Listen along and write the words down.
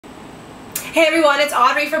Hey everyone, it's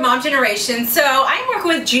Audrey from Mom Generation. So I'm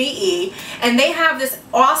working with GE and they have this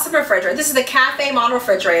awesome refrigerator. This is the cafe model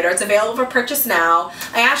refrigerator. It's available for purchase now.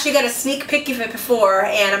 I actually got a sneak peek of it before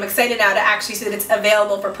and I'm excited now to actually see that it's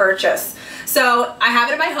available for purchase. So I have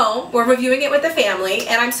it in my home. We're reviewing it with the family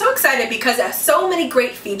and I'm so excited because it has so many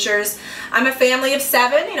great features. I'm a family of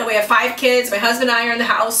 7. You know, we have 5 kids. My husband and I are in the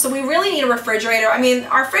house, so we really need a refrigerator. I mean,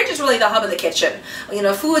 our fridge is really the hub of the kitchen. You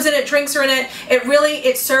know, food's in it, drinks are in it.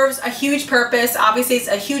 It serves a huge purpose. Obviously, it's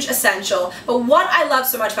a huge essential. But what I love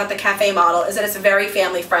so much about the cafe model is that it's very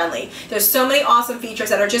family friendly. There's so many awesome features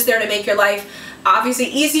that are just there to make your life obviously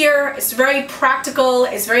easier. It's very practical,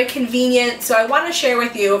 it's very convenient, so I want to share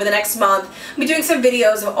with you over the next month. I'll be doing some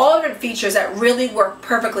videos of all different features that really work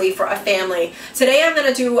perfectly for a family. Today I'm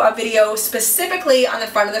going to do a video specifically on the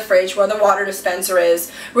front of the fridge where the water dispenser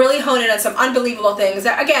is, really hone in on some unbelievable things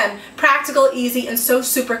that, again, practical, easy, and so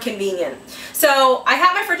super convenient. So I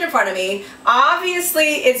have my fridge in front of me.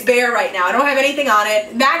 Obviously it's bare right now. I don't have anything on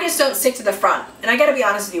it. Magnets don't stick to the front, and I gotta be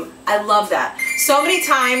honest with you, I love that. So many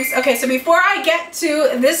times, okay, so before I get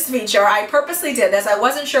to this feature, I purposely did this. I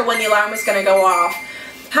wasn't sure when the alarm was going to go off.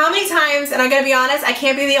 How many times, and I'm going to be honest, I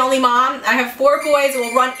can't be the only mom. I have 4 boys who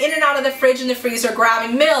will run in and out of the fridge and the freezer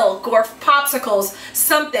grabbing milk or popsicles,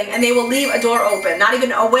 something, and they will leave a door open, not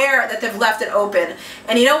even aware that they've left it open.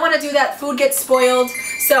 And you don't want to do that. Food gets spoiled.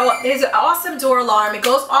 So there's an awesome door alarm. It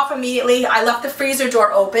goes off immediately. I left the freezer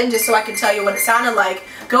door open just so I could tell you what it sounded like.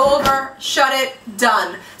 Go over, shut it,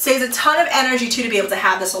 done. Saves a ton of energy too to be able to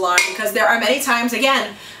have this alarm, because there are many times,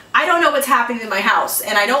 again, I don't know what's happening in my house,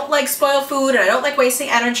 and I don't like spoiled food, and I don't like wasting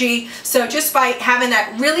energy. So just by having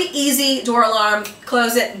that really easy door alarm,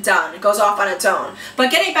 close it, done. It goes off on its own.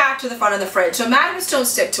 But getting back to the front of the fridge, so magnets don't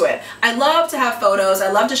stick to it. I love to have photos.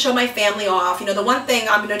 I love to show my family off. You know, the one thing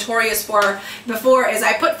I'm notorious for before is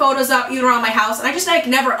I put photos up even around my house, and I just like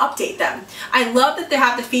never update them. I love that they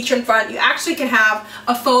have the feature in front. You actually can have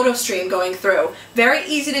a photo stream going through. Very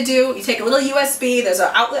easy to do. You take a little USB. There's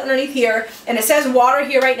an outlet underneath here, and it says water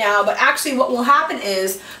here right now, but actually what will happen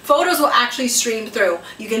is photos will actually stream through.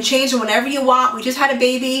 You can change them whenever you want. We just had a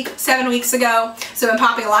baby 7 weeks ago, so I'm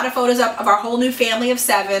popping a lot of photos up of our whole new family of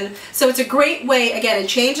 7. So it's a great way, again, it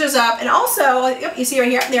changes up, and also, yep, you see right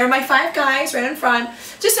here, there are my 5 guys right in front.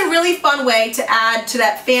 Just a really fun way to add to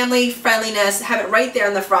that family friendliness, have it right there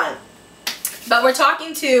in the front. But we're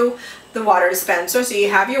talking to the water dispenser, so you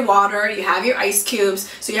have your water, you have your ice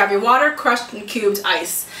cubes, so you have your water, crushed and cubed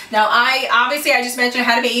ice. Now obviously I just mentioned I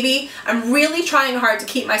had a baby. I'm really trying hard to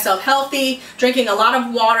keep myself healthy, drinking a lot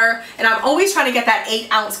of water, and I'm always trying to get that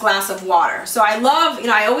 8-ounce glass of water. So I love, you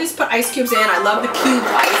know, I always put ice cubes in. I love the cubed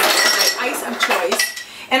ice. That's my ice of choice.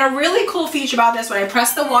 And a really cool feature about this, when I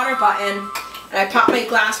press the water button, and I pop my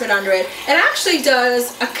glass right under it, it actually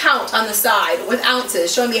does a count on the side with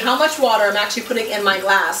ounces, showing me how much water I'm actually putting in my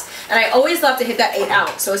glass. And I always love to hit that 8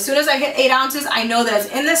 ounce. So as soon as I hit 8 ounces, I know that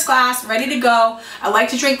it's in this glass, ready to go. I like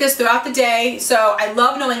to drink this throughout the day, so I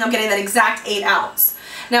love knowing I'm getting that exact 8 ounce.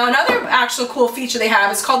 Now another actual cool feature they have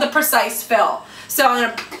is called the Precise Fill. So I'm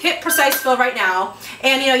going to hit Precise Fill right now,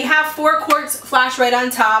 and you know, you have 4 quarts flash right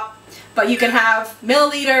on top, but you can have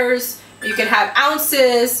milliliters, you can have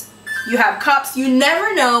ounces, you have cups. You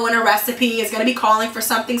never know when a recipe is going to be calling for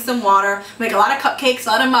something, some water. We make a lot of cupcakes, a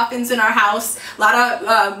lot of muffins in our house, a lot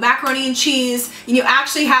of macaroni and cheese, and you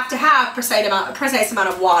actually have to have a precise amount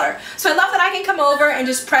of water. So I love that I can come over and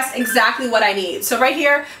just press exactly what I need. So right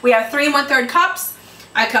here we have 3 1/3 cups.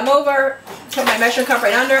 I come over, put my measuring cup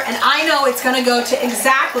right under, and I know it's going to go to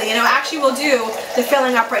exactly, and it actually will do the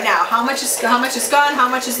filling up right now. How much is gone, how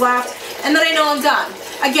much is left, and then I know I'm done.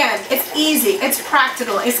 Again, it's easy, it's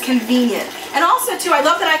practical, it's convenient. And also too, I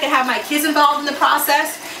love that I can have my kids involved in the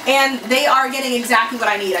process, and they are getting exactly what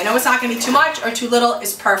I need. I know it's not going to be too much or too little,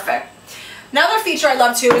 it's perfect. Another feature I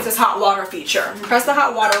love too is this hot water feature. Press the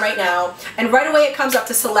hot water right now, and right away it comes up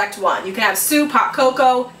to select one. You can have soup, hot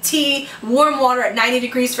cocoa, tea, warm water at 90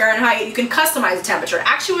 degrees Fahrenheit. You can customize the temperature. It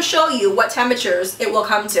actually will show you what temperatures it will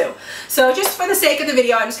come to. So just for the sake of the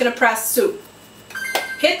video, I'm just going to press soup.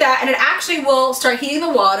 Hit that, and it actually will start heating the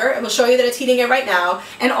water. It will show you that it's heating it right now.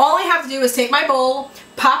 And all I have to do is take my bowl,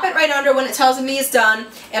 pop it right under when it tells me it's done,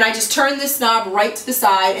 and I just turn this knob right to the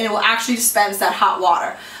side, and it will actually dispense that hot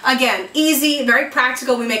water. Again, easy, very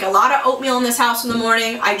practical. We make a lot of oatmeal in this house in the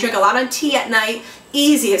morning. I drink a lot of tea at night.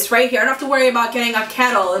 Easy, it's right here. I don't have to worry about getting a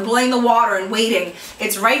kettle and boiling the water and waiting.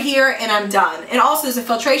 It's right here and I'm done. And also there's a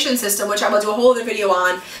filtration system, which I will do a whole other video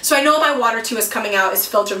on, so I know my water too is coming out is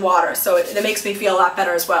filtered water, so it makes me feel a lot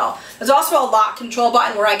better as well. There's also a lock control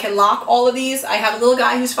button where I can lock all of these. I have a little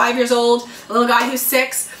guy who's 5 years old, a little guy who's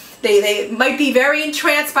 6, They might be very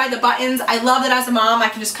entranced by the buttons. I love that as a mom, I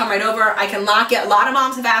can just come right over, I can lock it. A lot of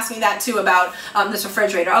moms have asked me that too about this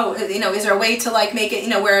refrigerator. Oh, you know, is there a way to like make it, you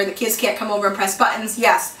know, where the kids can't come over and press buttons?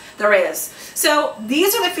 Yes, there is. So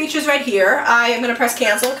these are the features right here. I am going to press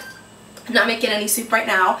cancel. I'm not making any soup right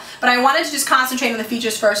now, but I wanted to just concentrate on the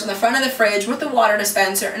features first on the front of the fridge with the water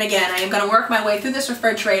dispenser. And again, I am going to work my way through this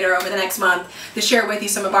refrigerator over the next month to share with you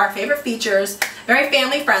some of our favorite features. Very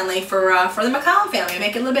family friendly for the McCollum family,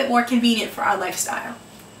 make it a little bit more convenient for our lifestyle.